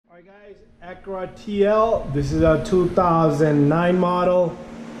Alright guys, Acura TL. This is a 2009 model.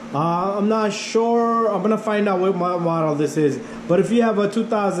 I'm not sure. I'm gonna find out what model this is. But if you have a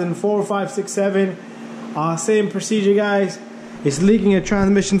 2004, 5, 6, 7, same procedure, guys. It's leaking a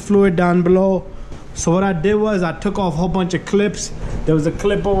transmission fluid down below. So what I did was I took off a whole bunch of clips. There was a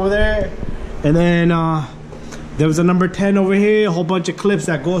clip over there, and then there was a number 10 over here. A whole bunch of clips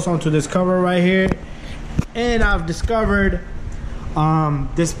that goes onto this cover right here. And I've discovered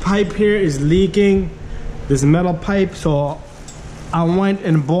this pipe here is leaking, this metal pipe. So I went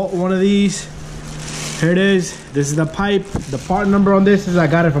and bought one of these. Here it is. This is the pipe. The part number on this is, I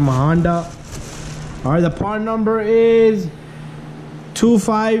got it from a Honda. All right, the part number is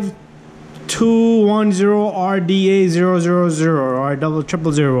 25210RDA000. All right, double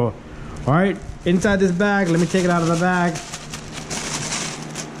triple zero. All right, inside this bag, let me take it out of the bag.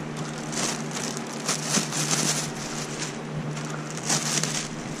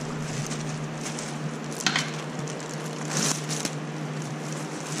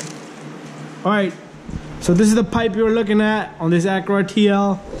 Alright, so this is the pipe you're looking at on this Acura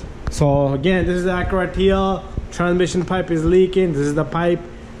TL. So again, this is the Acura TL. Transmission pipe is leaking. This is the pipe.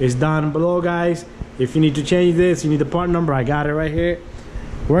 It's down below, guys. If you need to change this, you need the part number. I got it right here.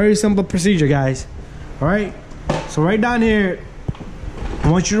 Very simple procedure, guys. Alright, so right down here,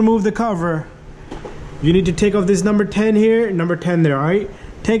 once you remove the cover, you need to take off this number 10 here, number 10 there. Alright,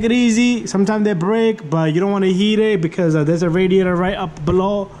 take it easy. Sometimes they break, but you don't want to heat it because there's a radiator right up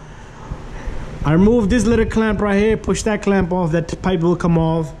below. I removed this little clamp right here. Push that clamp off, that pipe will come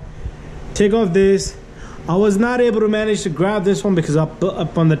off. Take off this. I was not able to manage to grab this one because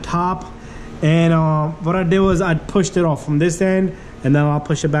up on the top. And what I did was I pushed it off from this end, and then I'll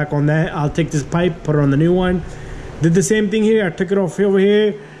push it back on that. I'll take this pipe, put it on the new one. Did the same thing here. I took it off over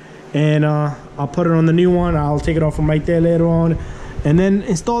here, and I'll put it on the new one. I'll take it off from right there later on, and then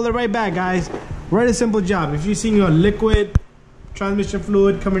install it right back, guys. Very simple job. If you're seeing your liquid transmission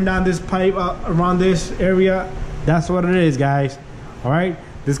fluid coming down this pipe around this area, that's what it is, guys. All right,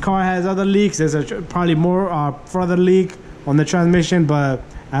 this car has other leaks. There's probably more further leak on the transmission, but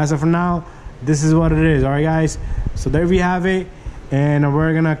as of now, this is what it is. All right, guys, so there we have it, and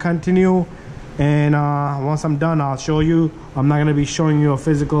we're gonna continue, and once I'm done, I'll show you. I'm not gonna be showing you a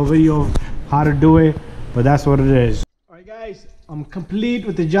physical video of how to do it, but that's what it is. All right, guys, I'm complete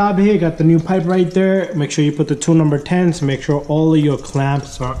with the job here. Got the new pipe right there. Make sure you put the two number 10s. Make sure all of your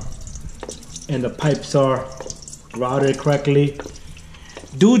clamps are and the pipes are routed correctly.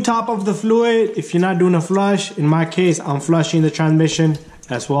 Do top of the fluid if you're not doing a flush. In my case, I'm flushing the transmission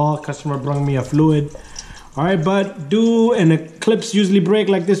as well. Customer brought me a fluid. All right, but do, and the clips usually break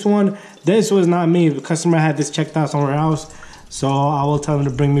like this one. This was not me. The customer had this checked out somewhere else. So I will tell him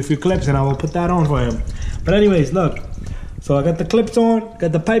to bring me a few clips and I will put that on for him. But anyways, look. So I got the clips on,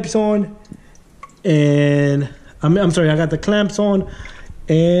 got the pipes on, and I'm sorry, I got the clamps on,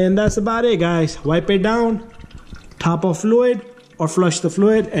 and that's about it, guys. Wipe it down, top off fluid, or flush the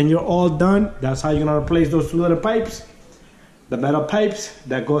fluid, and you're all done. That's how you're gonna replace those two little pipes, the metal pipes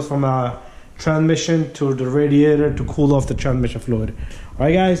that goes from a transmission to the radiator to cool off the transmission fluid. All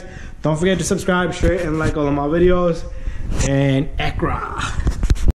right, guys, don't forget to subscribe, share, and like all of my videos, and Acura.